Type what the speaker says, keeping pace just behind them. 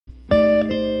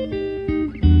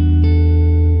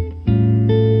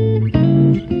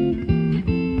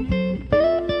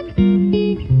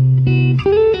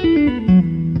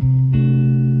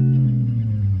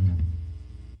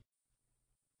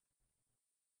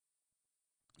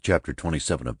Chapter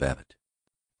 27 of Babbitt.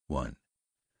 1.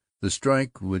 The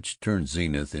strike which turned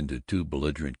Zenith into two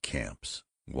belligerent camps,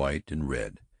 white and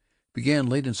red, began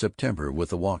late in September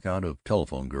with a walkout of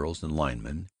telephone girls and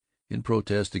linemen in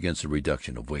protest against the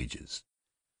reduction of wages.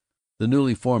 The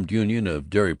newly formed Union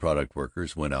of Dairy Product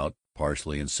Workers went out,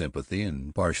 partially in sympathy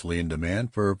and partially in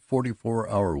demand for a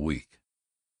 44-hour week.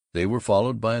 They were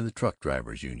followed by the Truck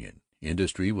Drivers' Union.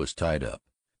 Industry was tied up,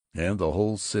 and the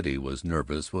whole city was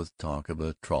nervous with talk of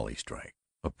a trolley strike,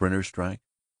 a printer's strike,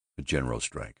 a general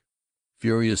strike.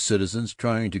 Furious citizens,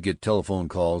 trying to get telephone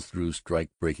calls through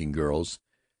strike-breaking girls,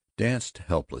 danced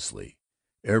helplessly.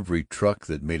 Every truck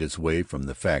that made its way from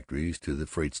the factories to the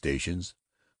freight stations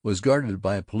was guarded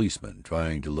by a policeman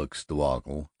trying to look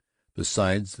stoical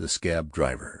beside the scab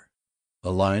driver. A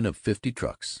line of 50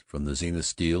 trucks from the Zenith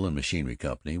Steel and Machinery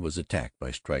Company was attacked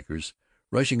by strikers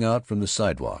rushing out from the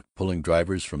sidewalk, pulling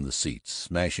drivers from the seats,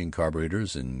 smashing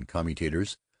carburetors and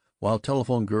commutators, while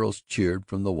telephone girls cheered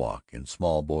from the walk and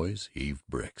small boys heaved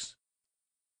bricks.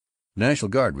 The National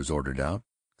Guard was ordered out.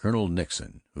 Colonel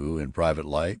Nixon, who in private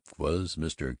life was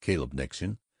Mr. Caleb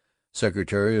Nixon,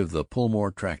 secretary of the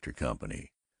Pullmore Tractor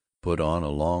Company, put on a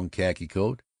long khaki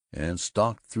coat and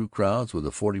stalked through crowds with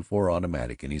a .44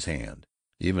 automatic in his hand.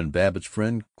 Even Babbitt's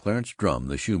friend Clarence Drum,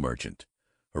 the shoe merchant,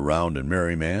 a round and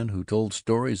merry man who told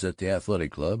stories at the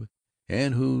Athletic Club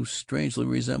and who strangely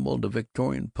resembled a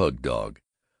Victorian pug dog,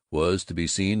 was to be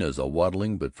seen as a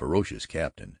waddling but ferocious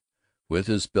captain, with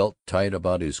his belt tight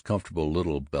about his comfortable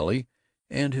little belly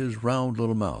and his round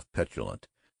little mouth petulant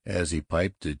as he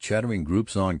piped to chattering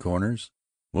groups on corners,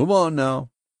 "Move on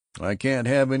now! I can't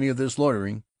have any of this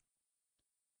loitering."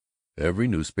 Every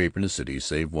newspaper in the city,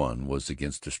 save one, was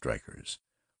against the strikers.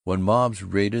 When mobs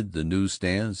raided the news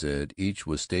stands, at each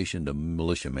was stationed a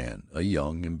militiaman, a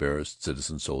young, embarrassed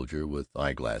citizen soldier with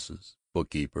eyeglasses,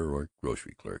 bookkeeper or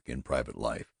grocery clerk in private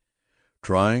life,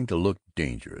 trying to look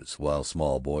dangerous, while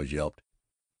small boys yelped,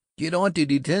 "Get onto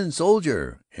de tin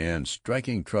soldier!" and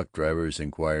striking truck drivers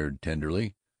inquired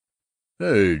tenderly,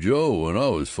 "Hey, Joe, when I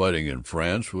was fighting in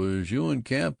France, was you in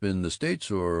camp in the States,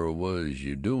 or was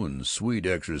you doing sweet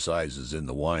exercises in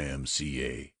the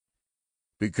Y.M.C.A.?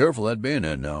 Be careful that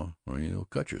bayonet now, or you'll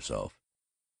cut yourself."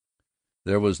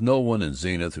 There was no one in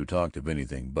Zenith who talked of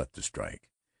anything but the strike,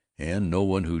 and no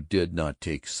one who did not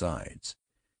take sides.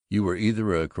 You were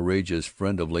either a courageous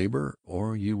friend of labor,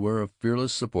 or you were a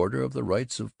fearless supporter of the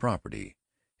rights of property,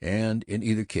 and in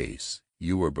either case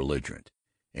you were belligerent,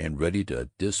 and ready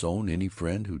to disown any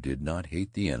friend who did not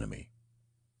hate the enemy.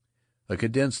 A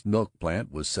condensed milk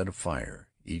plant was set afire.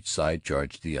 Each side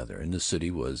charged the other, and the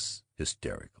city was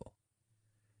hysterical.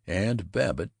 And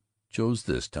Babbitt chose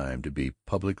this time to be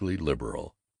publicly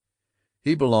liberal.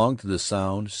 He belonged to the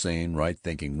sound, sane,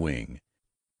 right-thinking wing,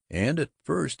 and at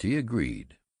first he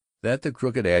agreed that the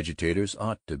crooked agitators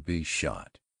ought to be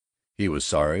shot. He was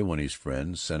sorry when his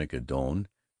friend Seneca Doane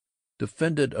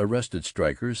defended arrested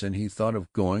strikers, and he thought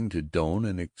of going to Doane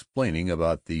and explaining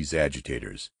about these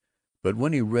agitators. But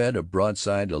when he read a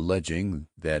broadside alleging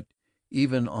that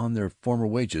even on their former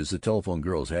wages the telephone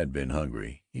girls had been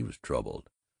hungry, he was troubled.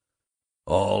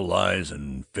 "All lies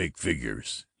and fake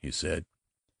figures," he said,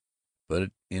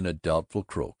 but in a doubtful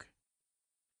croak.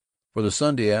 For the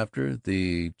Sunday after,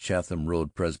 the Chatham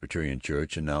Road Presbyterian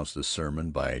Church announced a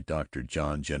sermon by Dr.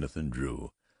 John Jennison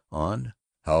Drew on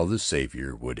How the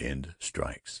Savior Would End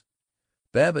Strikes.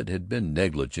 Babbitt had been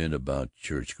negligent about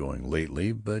church-going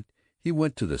lately, but he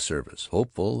went to the service,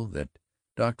 hopeful that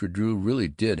Dr. Drew really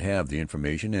did have the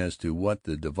information as to what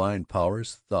the divine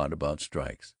powers thought about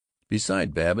strikes.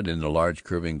 Beside Babbitt, in the large,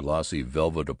 curving, glossy,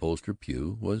 velvet upholstered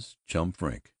pew, was Chum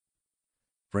Frink.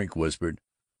 Frink whispered,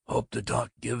 "Hope the doc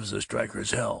gives the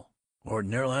strikers hell.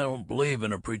 Ordinarily I don't believe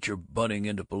in a preacher butting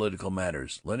into political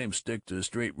matters. Let him stick to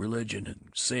straight religion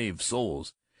and save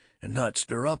souls, and not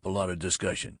stir up a lot of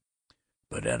discussion.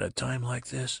 But at a time like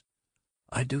this,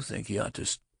 I do think he ought to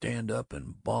stand up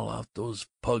and bawl out those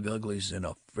pug uglies in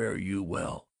a fare you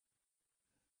well."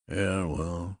 "Yeah,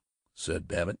 well," said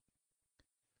Babbitt.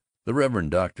 The Reverend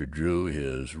Dr. Drew,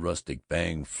 his rustic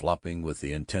bang flopping with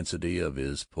the intensity of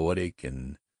his poetic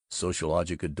and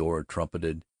sociologicador,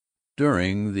 trumpeted,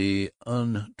 "During the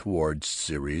untoward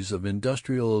series of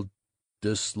industrial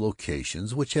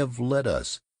dislocations which have let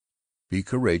us be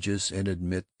courageous and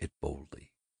admit it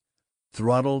boldly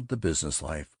throttled the business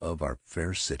life of our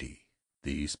fair city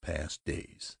these past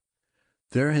days,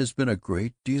 there has been a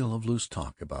great deal of loose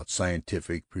talk about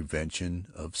scientific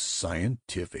prevention of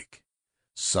scientific.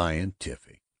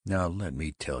 Now let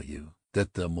me tell you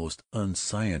that the most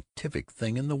unscientific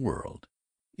thing in the world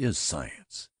is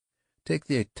science. Take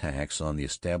the attacks on the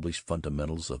established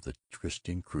fundamentals of the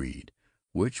Christian creed,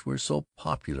 which were so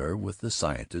popular with the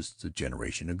scientists a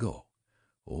generation ago.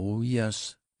 Oh,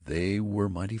 yes, they were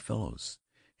mighty fellows,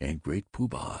 and great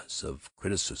poobahs of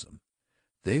criticism.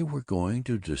 They were going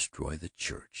to destroy the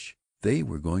church. They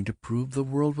were going to prove the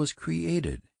world was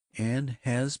created and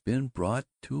has been brought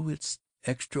to its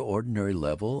extraordinary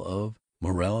level of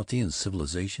morality and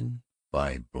civilization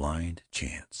by blind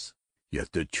chance.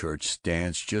 Yet the church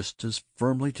stands just as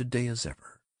firmly today as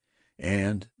ever,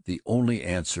 and the only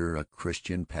answer a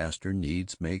Christian pastor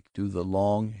needs make to the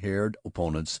long-haired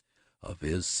opponents of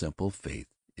his simple faith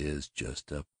is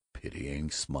just a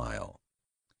pitying smile.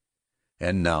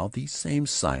 And now these same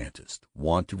scientists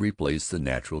want to replace the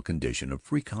natural condition of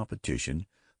free competition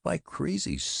by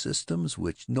crazy systems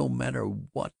which, no matter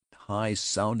what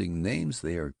high-sounding names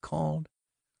they are called,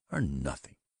 are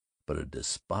nothing but a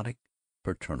despotic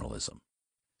paternalism.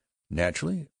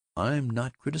 Naturally, I'm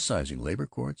not criticizing labor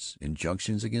courts.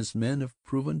 Injunctions against men have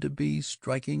proven to be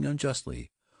striking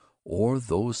unjustly, or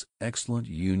those excellent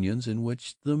unions in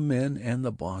which the men and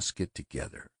the boss get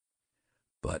together.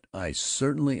 But I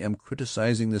certainly am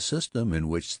criticizing the system in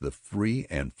which the free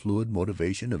and fluid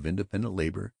motivation of independent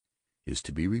labor is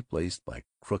to be replaced by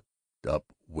crooked-up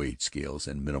wage scales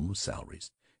and minimum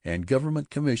salaries and government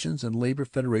commissions and labor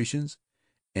federations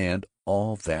and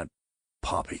all that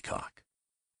poppycock.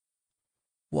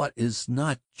 What is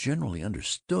not generally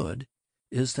understood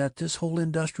is that this whole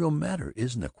industrial matter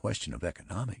isn't a question of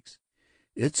economics.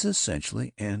 It's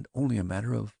essentially and only a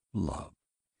matter of love,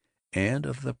 and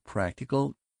of the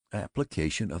practical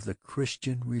application of the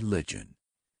Christian religion.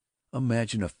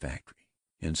 Imagine a factory,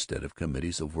 instead of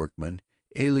committees of workmen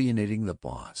alienating the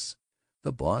boss.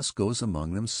 The boss goes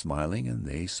among them smiling, and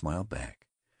they smile back.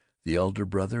 The elder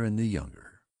brother and the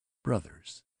younger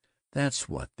brothers. That's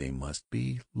what they must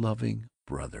be, loving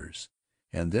brothers.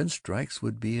 And then strikes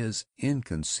would be as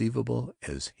inconceivable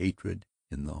as hatred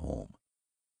in the home.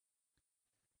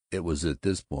 It was at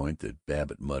this point that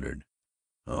Babbitt muttered,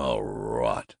 "Oh,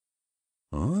 rot!"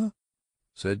 "Huh?"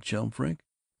 said Chum Frink.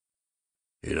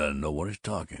 "He doesn't know what he's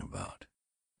talking about.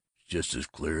 It's just as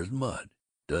clear as mud.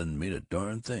 Doesn't mean a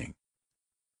darn thing."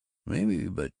 "Maybe,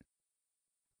 but—"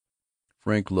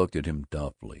 Frink looked at him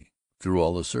doubtfully. Through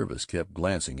all the service kept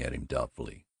glancing at him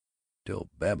doubtfully, till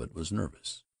Babbitt was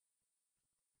nervous.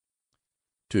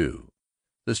 2.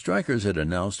 The strikers had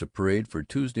announced a parade for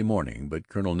Tuesday morning, but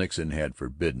Colonel Nixon had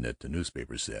forbidden it, the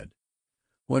newspapers said.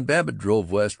 When Babbitt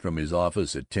drove west from his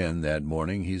office at 10 that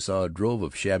morning, he saw a drove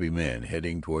of shabby men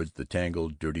heading toward the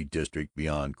tangled, dirty district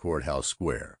beyond Court House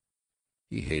Square.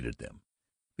 He hated them,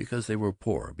 because they were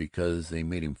poor, because they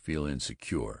made him feel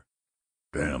insecure.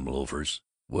 "Damn loafers!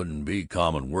 Wouldn't be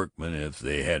common workmen if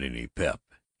they had any pep,"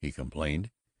 he complained.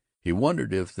 He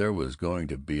wondered if there was going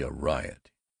to be a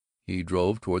riot. He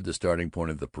drove toward the starting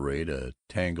point of the parade, a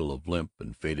tangle of limp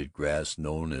and faded grass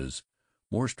known as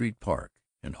Moore Street Park,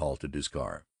 and halted his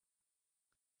car.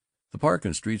 The park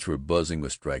and streets were buzzing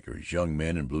with strikers, young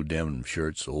men in blue denim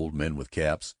shirts, old men with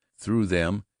caps. Through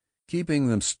them, keeping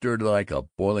them stirred like a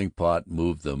boiling pot,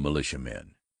 moved the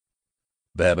militiamen.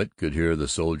 Babbitt could hear the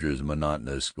soldiers'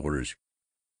 monotonous orders: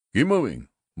 "Keep moving!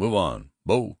 Move on!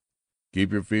 Bo!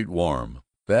 Keep your feet warm!"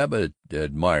 Babbitt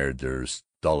admired their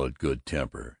stolid good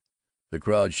temper. The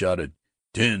crowd shouted,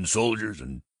 "Tin soldiers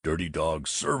and dirty dogs,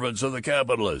 servants of the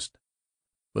capitalist!"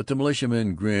 But the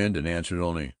militiamen grinned and answered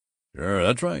only, "Sure,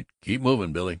 that's right. Keep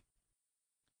moving, Billy."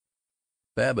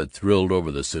 Babbitt thrilled over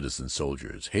the citizen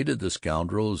soldiers, hated the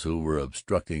scoundrels who were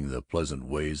obstructing the pleasant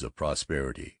ways of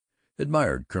prosperity,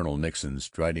 admired Colonel Nixon's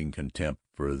striding contempt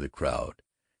for the crowd,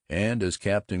 and as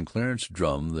Captain Clarence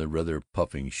Drum, the rather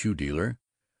puffing shoe dealer,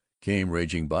 came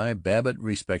raging by, Babbitt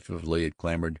respectfully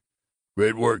clamored,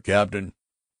 "Great work, Captain!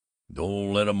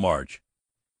 Don't let 'em march!"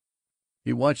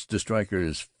 He watched the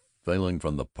strikers filing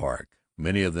from the park.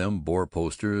 Many of them bore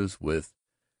posters with,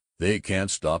 "They can't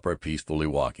stop our peacefully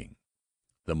walking."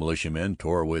 The militiamen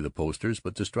tore away the posters,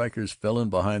 but the strikers fell in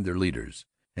behind their leaders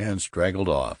and straggled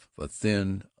off, a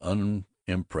thin,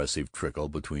 unimpressive trickle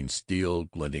between steel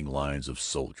glinting lines of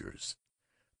soldiers.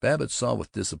 Babbitt saw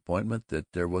with disappointment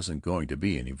that there wasn't going to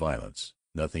be any violence,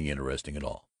 nothing interesting at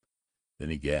all. Then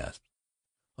he gasped.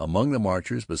 Among the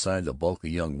marchers, beside the bulky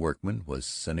young workman, was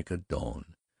Seneca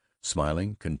Doane,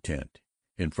 smiling, content.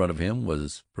 In front of him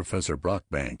was Professor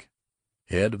Brockbank,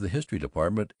 head of the history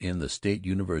department in the State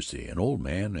University, an old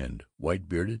man and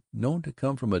white-bearded, known to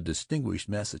come from a distinguished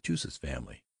Massachusetts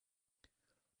family.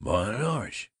 "My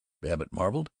gosh," Babbitt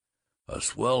marveled. "A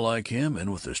swell like him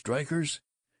in with the strikers,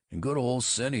 and good old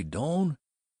Senny Doane.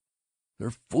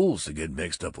 They're fools to get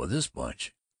mixed up with this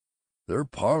bunch. They're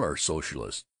parlor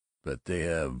socialists, but they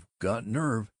have got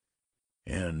nerve.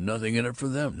 and nothing in it for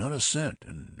them, not a cent.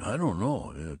 And I don't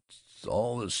know, it's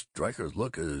all the strikers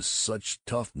look as such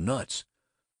tough nuts.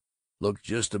 Look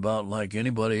just about like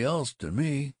anybody else to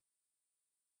me."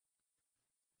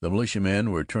 The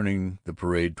militiamen were turning the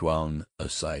parade down a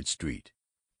side street.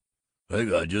 "They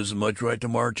got just as much right to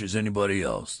march as anybody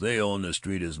else. They own the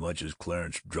street as much as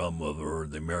Clarence Drum or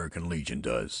the American Legion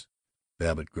does,"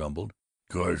 Babbitt grumbled.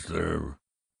 "'Course they're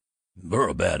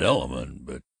a bad element,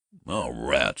 but oh,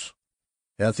 rats."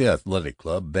 At the athletic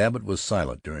club, Babbitt was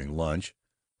silent during lunch,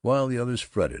 while the others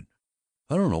fretted,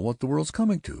 "I don't know what the world's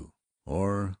coming to,"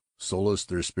 or solaced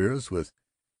their spirits with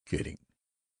kidding.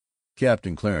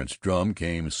 Captain Clarence Drum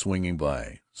came swinging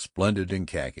by, splendid in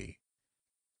khaki.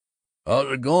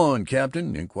 "How's it going,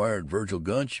 Captain?" inquired Vergil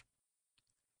Gunch.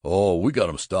 "Oh, we got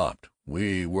 'em stopped.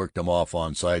 We worked 'em off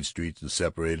on side streets and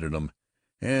separated 'em,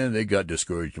 and they got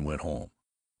discouraged and went home.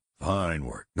 Fine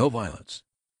work. No violence."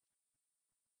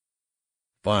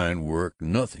 "Fine work,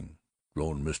 nothing,"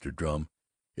 groaned Mr. Drum.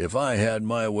 "If I had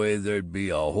my way, there'd be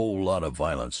a whole lot of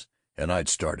violence, and I'd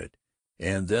start it,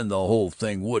 and then the whole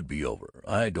thing would be over.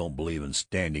 I don't believe in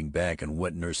standing back and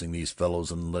wet nursing these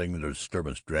fellows and letting the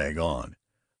disturbance drag on.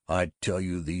 I tell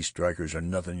you these strikers are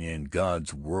nothing in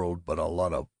God's world but a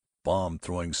lot of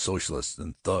bomb-throwing socialists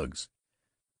and thugs,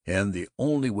 and the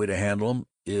only way to handle 'em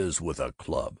is with a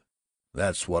club.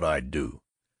 That's what I'd do.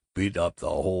 Beat up the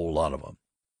whole lot of 'em."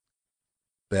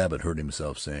 Babbitt heard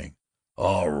himself saying,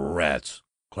 "Oh, rats!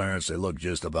 Clarence, they look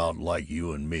just about like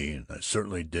you and me, and I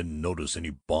certainly didn't notice any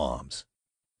bombs."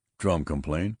 Drum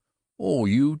complained, "Oh,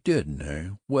 you didn't, eh?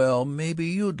 Well, maybe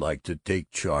you'd like to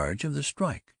take charge of the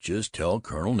strike. Just tell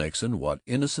Colonel Nixon what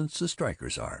innocents the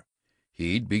strikers are.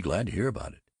 He'd be glad to hear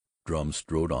about it." Drum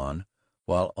strode on,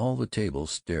 while all the table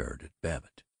stared at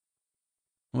Babbitt.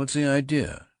 "What's the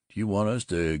idea? Do you want us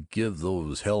to give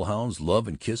those hellhounds love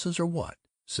and kisses, or what?"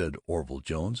 said Orville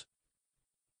Jones.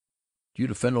 "Do you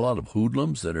defend a lot of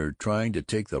hoodlums that are trying to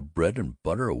take the bread and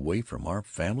butter away from our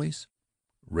families?"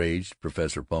 raged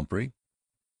Professor Pumphrey.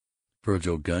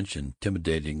 Vergil Gunch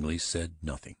intimidatingly said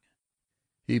nothing.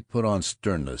 He put on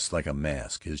sternness like a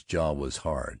mask. His jaw was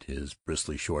hard. His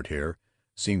bristly short hair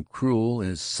seemed cruel.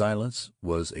 His silence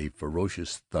was a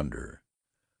ferocious thunder.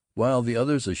 While the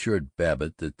others assured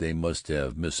Babbitt that they must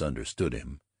have misunderstood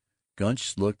him,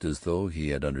 Gunch looked as though he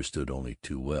had understood only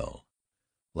too well.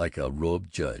 Like a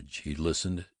robed judge, he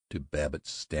listened to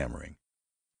Babbitt's stammering.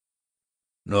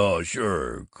 "No,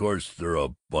 sure, course they're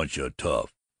a bunch of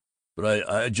tough, but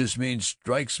I just mean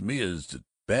strikes me as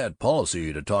bad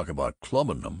policy to talk about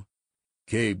clubbing 'em.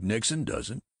 Cabe Nixon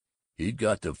doesn't. He's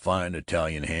got the fine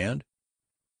Italian hand,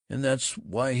 and that's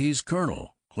why he's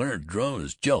colonel. Clarence Drum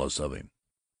is jealous of him."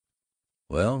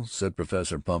 "Well," said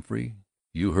Professor Pumphrey,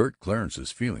 "you hurt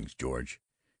Clarence's feelings, George.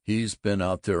 He's been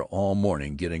out there all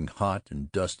morning getting hot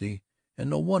and dusty, and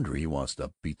no wonder he wants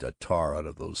to beat the tar out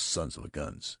of those sons of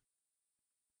guns."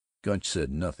 Gunch said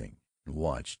nothing, and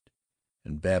watched,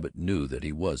 and Babbitt knew that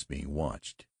he was being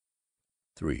watched.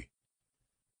 3.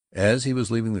 As he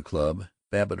was leaving the club,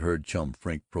 Babbitt heard Chum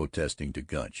Frink protesting to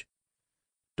Gunch,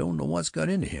 "Don't know what's got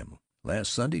into him.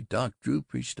 Last Sunday Doc Drew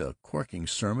preached a corking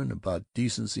sermon about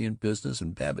decency in business,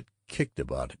 and Babbitt kicked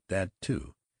about that,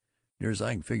 too, near as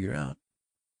I can figure out."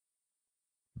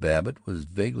 Babbitt was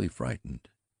vaguely frightened.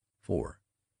 4.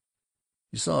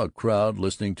 He saw a crowd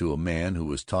listening to a man who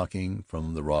was talking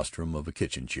from the rostrum of a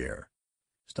kitchen chair.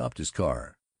 Stopped his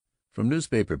car. From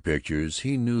newspaper pictures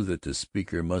he knew that the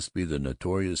speaker must be the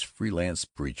notorious freelance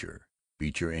preacher,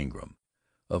 Beecher Ingram,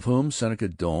 of whom Seneca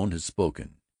Doane had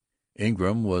spoken.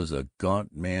 Ingram was a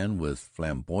gaunt man with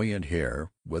flamboyant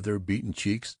hair, weather-beaten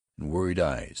cheeks, and worried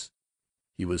eyes.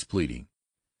 He was pleading,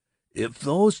 "If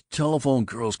those telephone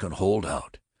girls can hold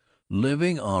out,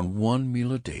 living on one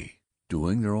meal a day,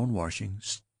 doing their own washing,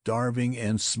 starving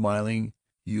and smiling,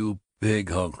 you big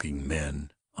hulking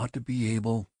men ought to be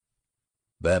able—"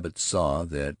 Babbitt saw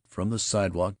that from the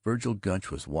sidewalk Vergil Gunch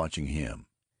was watching him.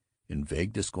 In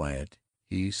vague disquiet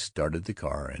he started the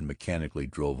car and mechanically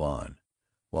drove on,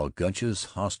 while Gunch's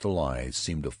hostile eyes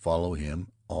seemed to follow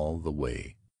him all the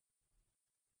way.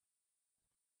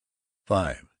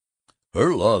 5.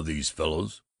 "Heard a lot of these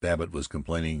fellows," Babbitt was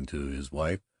complaining to his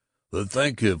wife, "that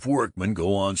think if workmen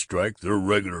go on strike they're a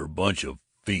regular bunch of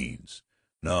fiends.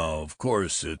 Now, of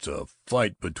course, it's a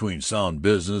fight between sound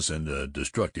business and the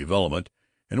destructive element,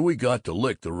 and we got to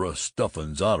lick the rough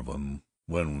stuffin's out of 'em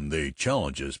when they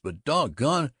challenge us, but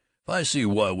doggone if I see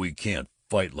why we can't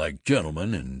fight like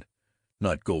gentlemen and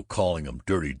not go calling 'em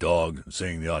dirty dogs and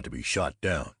saying they ought to be shot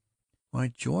down." "Why,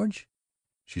 George,"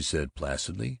 she said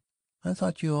placidly, "I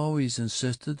thought you always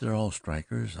insisted that all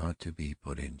strikers ought to be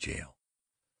put in jail."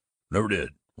 "Never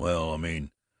did. Well, I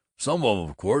mean, some of 'em,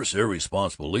 of course,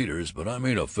 irresponsible leaders, but I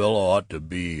mean a fellow ought to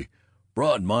be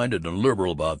broad-minded and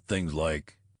liberal about things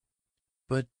like—"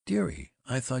 But, dearie,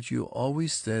 I thought you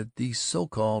always said these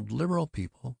so-called liberal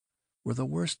people were the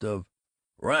worst of—"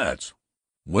 "Rats!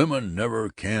 Women never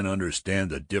can understand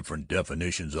the different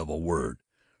definitions of a word.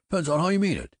 Depends on how you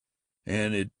mean it.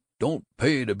 And it don't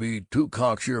pay to be too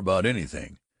cocksure about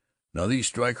anything. Now these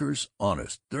strikers,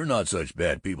 honest, they're not such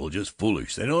bad people, just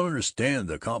foolish. They don't understand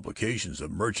the complications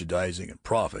of merchandising and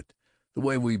profit the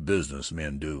way we business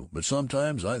men do. But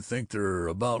sometimes I think they're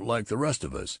about like the rest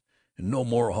of us, and no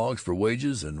more hogs for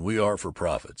wages than we are for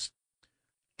profits."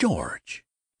 George,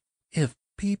 if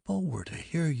people were to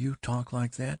hear you talk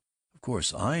like that, of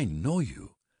course I know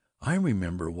you. I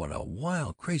remember what a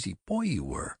wild, crazy boy you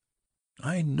were.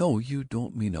 I know you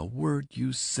don't mean a word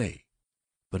you say.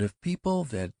 But if people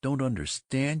that don't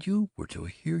understand you were to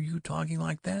hear you talking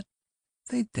like that,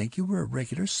 they'd think you were a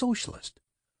regular socialist."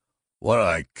 What do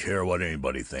I care what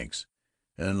anybody thinks?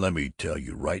 And let me tell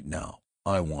you right now,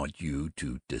 I want you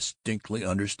to distinctly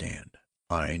understand,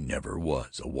 I never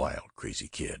was a wild, crazy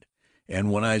kid. And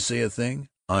when I say a thing,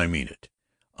 I mean it.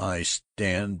 I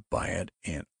stand by it,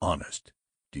 and honest.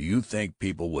 Do you think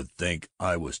people would think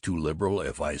I was too liberal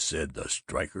if I said the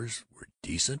strikers were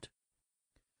decent?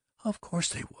 Of course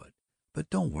they would.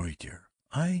 But don't worry, dear.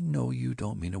 I know you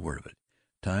don't mean a word of it.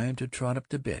 Time to trot up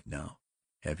to bed now.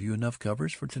 Have you enough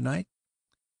covers for tonight?"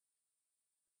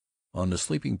 On the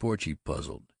sleeping porch he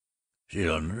puzzled. She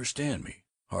doesn't understand me.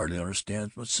 Hardly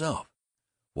understands myself.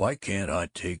 Why can't I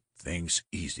take things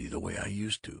easy the way I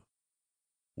used to?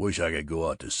 Wish I could go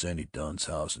out to Senny Doane's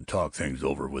house and talk things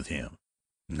over with him.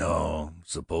 No,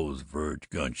 suppose Verg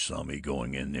Gunch saw me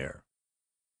going in there.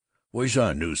 Wish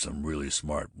I knew some really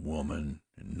smart woman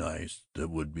and nice that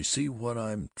would see what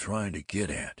I'm trying to get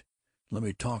at. Let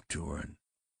me talk to her, and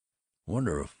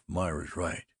wonder if Myra's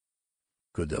right.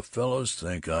 Could the fellows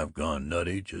think I've gone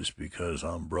nutty just because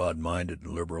I'm broad-minded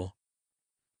and liberal?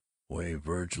 Way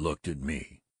Verg looked at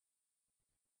me.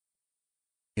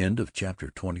 End of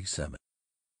chapter 27.